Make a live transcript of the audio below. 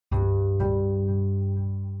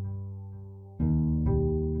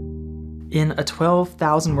In a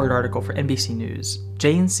 12,000-word article for NBC News,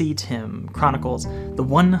 J&C Tim chronicles the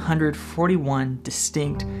 141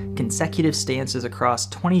 distinct consecutive stances across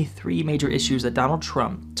 23 major issues that Donald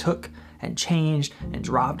Trump took and changed and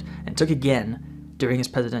dropped and took again during his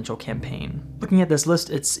presidential campaign. Looking at this list,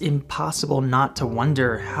 it's impossible not to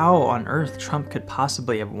wonder how on earth Trump could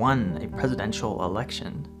possibly have won a presidential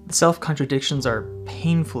election. The self-contradictions are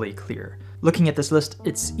painfully clear. Looking at this list,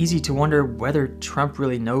 it's easy to wonder whether Trump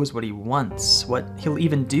really knows what he wants, what he'll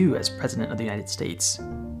even do as President of the United States.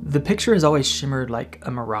 The picture has always shimmered like a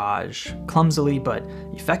mirage, clumsily but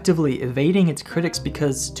effectively evading its critics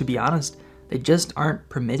because, to be honest, they just aren't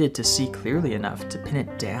permitted to see clearly enough to pin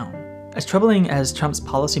it down. As troubling as Trump's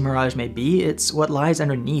policy mirage may be, it's what lies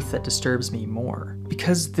underneath that disturbs me more.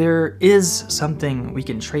 Because there is something we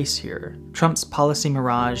can trace here. Trump's policy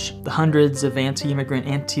mirage, the hundreds of anti-immigrant,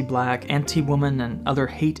 anti-black, anti-woman, and other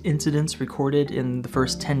hate incidents recorded in the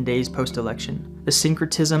first 10 days post-election, the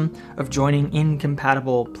syncretism of joining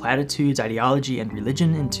incompatible platitudes, ideology, and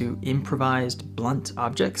religion into improvised, blunt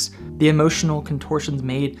objects, the emotional contortions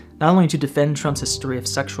made not only to defend Trump's history of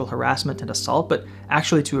sexual harassment and assault, but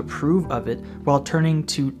actually to approve of it while turning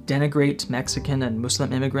to denigrate Mexican and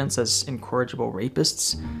Muslim immigrants as incorrigible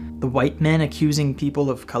rapists, the white men accusing people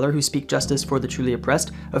of color who speak justice for the truly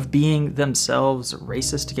oppressed of being themselves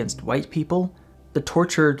racist against white people, the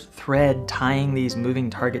tortured thread tying these moving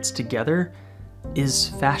targets together is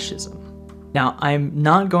fascism. Now, I'm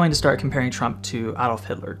not going to start comparing Trump to Adolf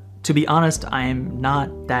Hitler. To be honest, I'm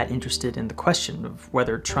not that interested in the question of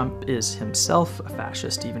whether Trump is himself a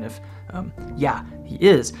fascist, even if, yeah, he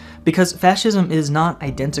is, because fascism is not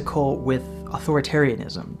identical with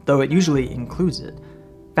authoritarianism, though it usually includes it.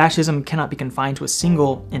 Fascism cannot be confined to a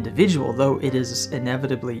single individual, though it is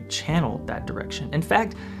inevitably channeled that direction. In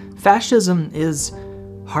fact, fascism is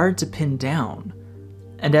hard to pin down.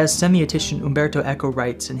 And as semiotician Umberto Eco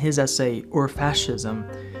writes in his essay, Ur-Fascism,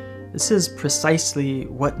 this is precisely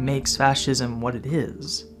what makes fascism what it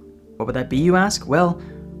is. What would that be, you ask? Well,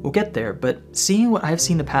 we'll get there, but seeing what I've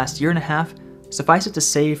seen the past year and a half, suffice it to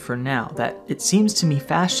say for now that it seems to me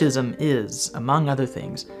fascism is, among other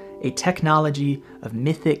things, a technology of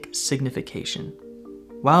mythic signification.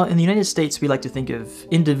 While in the United States we like to think of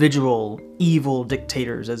individual, evil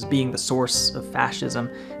dictators as being the source of fascism,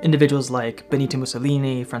 individuals like Benito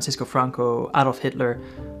Mussolini, Francisco Franco, Adolf Hitler,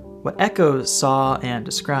 what Eco saw and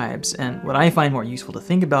describes, and what I find more useful to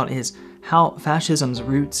think about, is how fascism's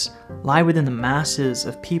roots lie within the masses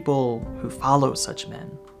of people who follow such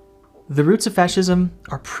men. The roots of fascism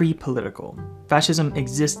are pre-political. Fascism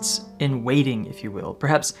exists in waiting, if you will,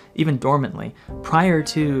 perhaps even dormantly, prior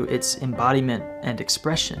to its embodiment and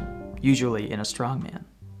expression, usually in a strongman.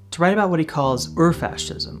 To write about what he calls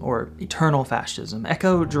ur-fascism, or eternal fascism,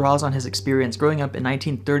 Eco draws on his experience growing up in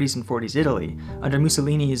 1930s and 40s Italy, under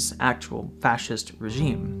Mussolini's actual fascist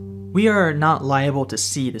regime. We are not liable to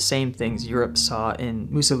see the same things Europe saw in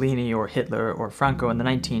Mussolini or Hitler or Franco in the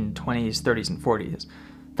 1920s, 30s, and 40s.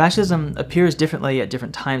 Fascism appears differently at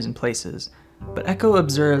different times and places, but Eco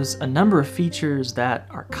observes a number of features that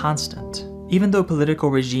are constant. Even though political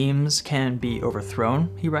regimes can be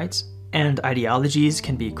overthrown, he writes, and ideologies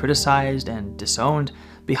can be criticized and disowned,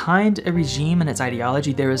 behind a regime and its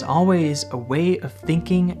ideology there is always a way of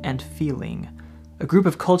thinking and feeling, a group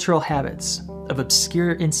of cultural habits, of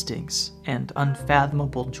obscure instincts and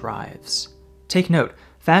unfathomable drives. Take note,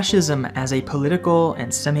 fascism as a political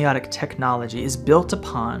and semiotic technology is built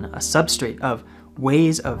upon a substrate of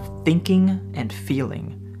ways of thinking and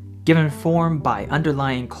feeling, given form by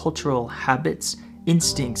underlying cultural habits,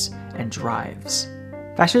 instincts, and drives.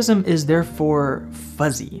 Fascism is therefore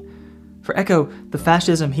fuzzy. For Eco, the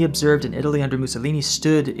fascism he observed in Italy under Mussolini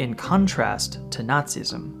stood in contrast to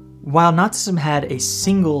Nazism. While Nazism had a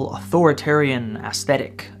single authoritarian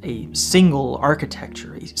aesthetic, a single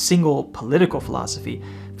architecture, a single political philosophy,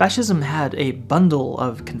 fascism had a bundle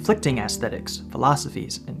of conflicting aesthetics,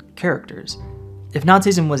 philosophies, and characters. If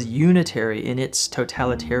Nazism was unitary in its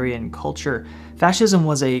totalitarian culture, fascism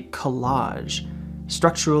was a collage,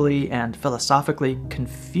 structurally and philosophically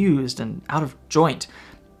confused and out of joint,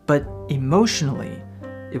 but emotionally,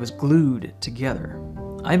 it was glued together.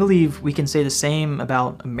 I believe we can say the same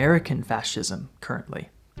about American fascism currently.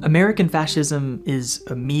 American fascism is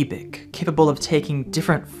amoebic, capable of taking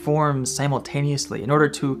different forms simultaneously in order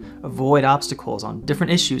to avoid obstacles on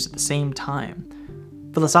different issues at the same time.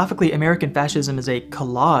 Philosophically, American fascism is a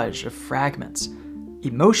collage of fragments.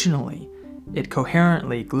 Emotionally, it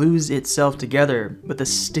coherently glues itself together with a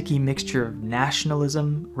sticky mixture of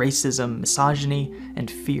nationalism, racism, misogyny,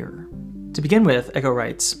 and fear. To begin with, Eco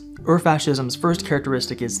writes, ur-fascism's first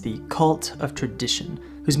characteristic is the cult of tradition,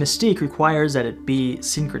 whose mystique requires that it be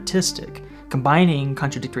syncretistic, combining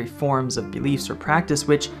contradictory forms of beliefs or practice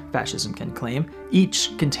which, fascism can claim,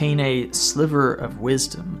 each contain a sliver of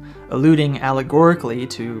wisdom, alluding allegorically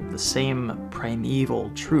to the same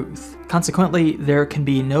primeval truth. Consequently, there can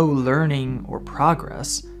be no learning or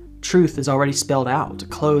progress. Truth is already spelled out, a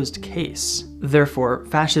closed case. Therefore,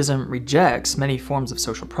 fascism rejects many forms of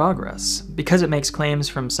social progress. Because it makes claims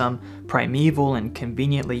from some primeval and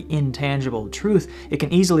conveniently intangible truth, it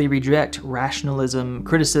can easily reject rationalism,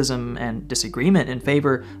 criticism, and disagreement in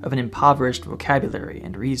favor of an impoverished vocabulary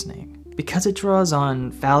and reasoning. Because it draws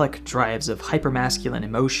on phallic drives of hypermasculine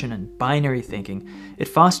emotion and binary thinking, it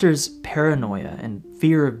fosters paranoia and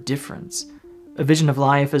fear of difference. A vision of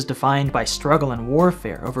life is defined by struggle and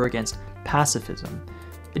warfare over against pacifism.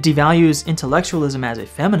 It devalues intellectualism as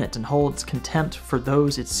effeminate and holds contempt for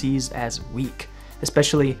those it sees as weak,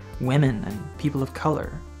 especially women and people of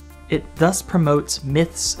color. It thus promotes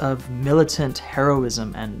myths of militant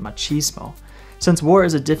heroism and machismo. Since war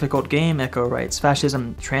is a difficult game, Eco writes,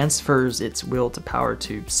 fascism transfers its will to power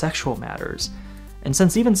to sexual matters. And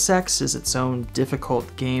since even sex is its own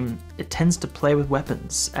difficult game, it tends to play with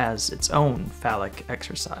weapons as its own phallic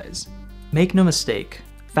exercise. Make no mistake,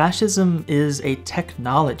 fascism is a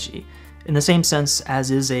technology, in the same sense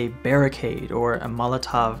as is a barricade or a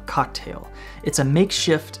Molotov cocktail. It's a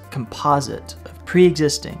makeshift composite of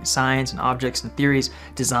pre-existing signs and objects and theories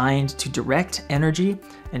designed to direct energy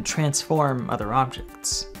and transform other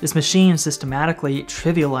objects. This machine systematically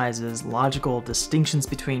trivializes logical distinctions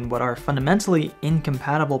between what are fundamentally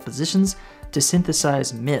incompatible positions to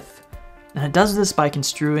synthesize myth. And it does this by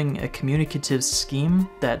construing a communicative scheme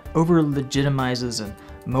that over-legitimizes and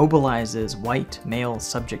mobilizes white male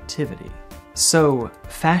subjectivity. So,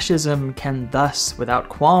 fascism can thus, without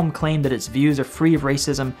qualm, claim that its views are free of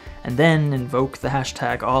racism, and then invoke the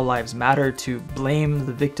hashtag #AllLivesMatter to blame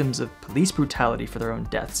the victims of police brutality for their own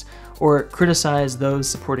deaths, or criticize those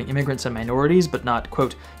supporting immigrants and minorities, but not,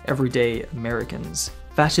 quote, everyday Americans.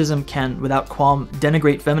 Fascism can, without qualm,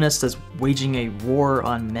 denigrate feminists as waging a war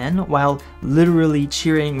on men, while literally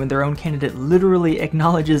cheering when their own candidate literally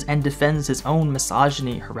acknowledges and defends his own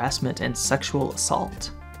misogyny, harassment, and sexual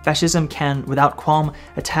assault. Fascism can, without qualm,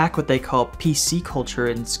 attack what they call PC culture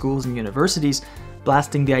in schools and universities,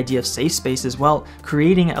 blasting the idea of safe spaces while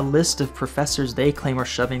creating a list of professors they claim are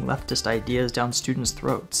shoving leftist ideas down students'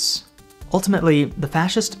 throats. Ultimately, the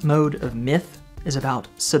fascist mode of myth is about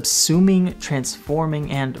subsuming,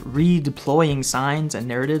 transforming, and redeploying signs and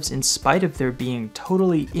narratives in spite of their being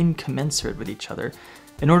totally incommensurate with each other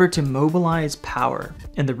in order to mobilize power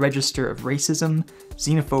in the register of racism,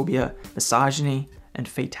 xenophobia, misogyny, and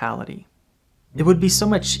fatality. It would be so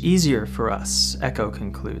much easier for us, Eco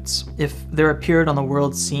concludes, if there appeared on the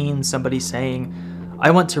world scene somebody saying, I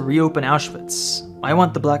want to reopen Auschwitz. I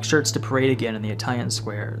want the black shirts to parade again in the Italian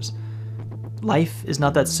squares. Life is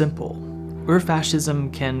not that simple. Ur-fascism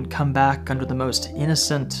can come back under the most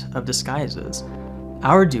innocent of disguises.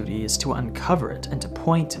 Our duty is to uncover it and to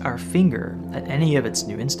point our finger at any of its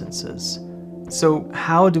new instances. So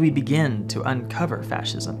how do we begin to uncover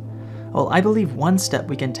fascism? Well, I believe one step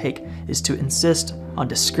we can take is to insist on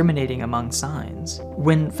discriminating among signs.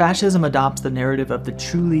 When fascism adopts the narrative of the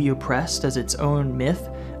truly oppressed as its own myth,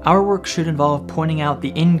 our work should involve pointing out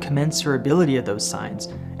the incommensurability of those signs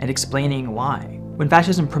and explaining why. When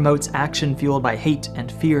fascism promotes action fueled by hate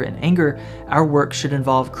and fear and anger, our work should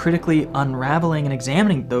involve critically unraveling and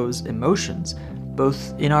examining those emotions,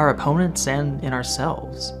 both in our opponents and in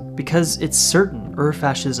ourselves. Because it's certain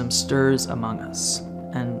ur-fascism stirs among us,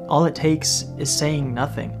 and all it takes is saying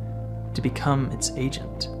nothing to become its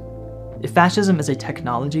agent. If fascism is a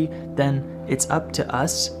technology, then it's up to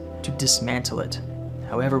us to dismantle it,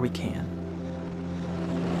 however we can.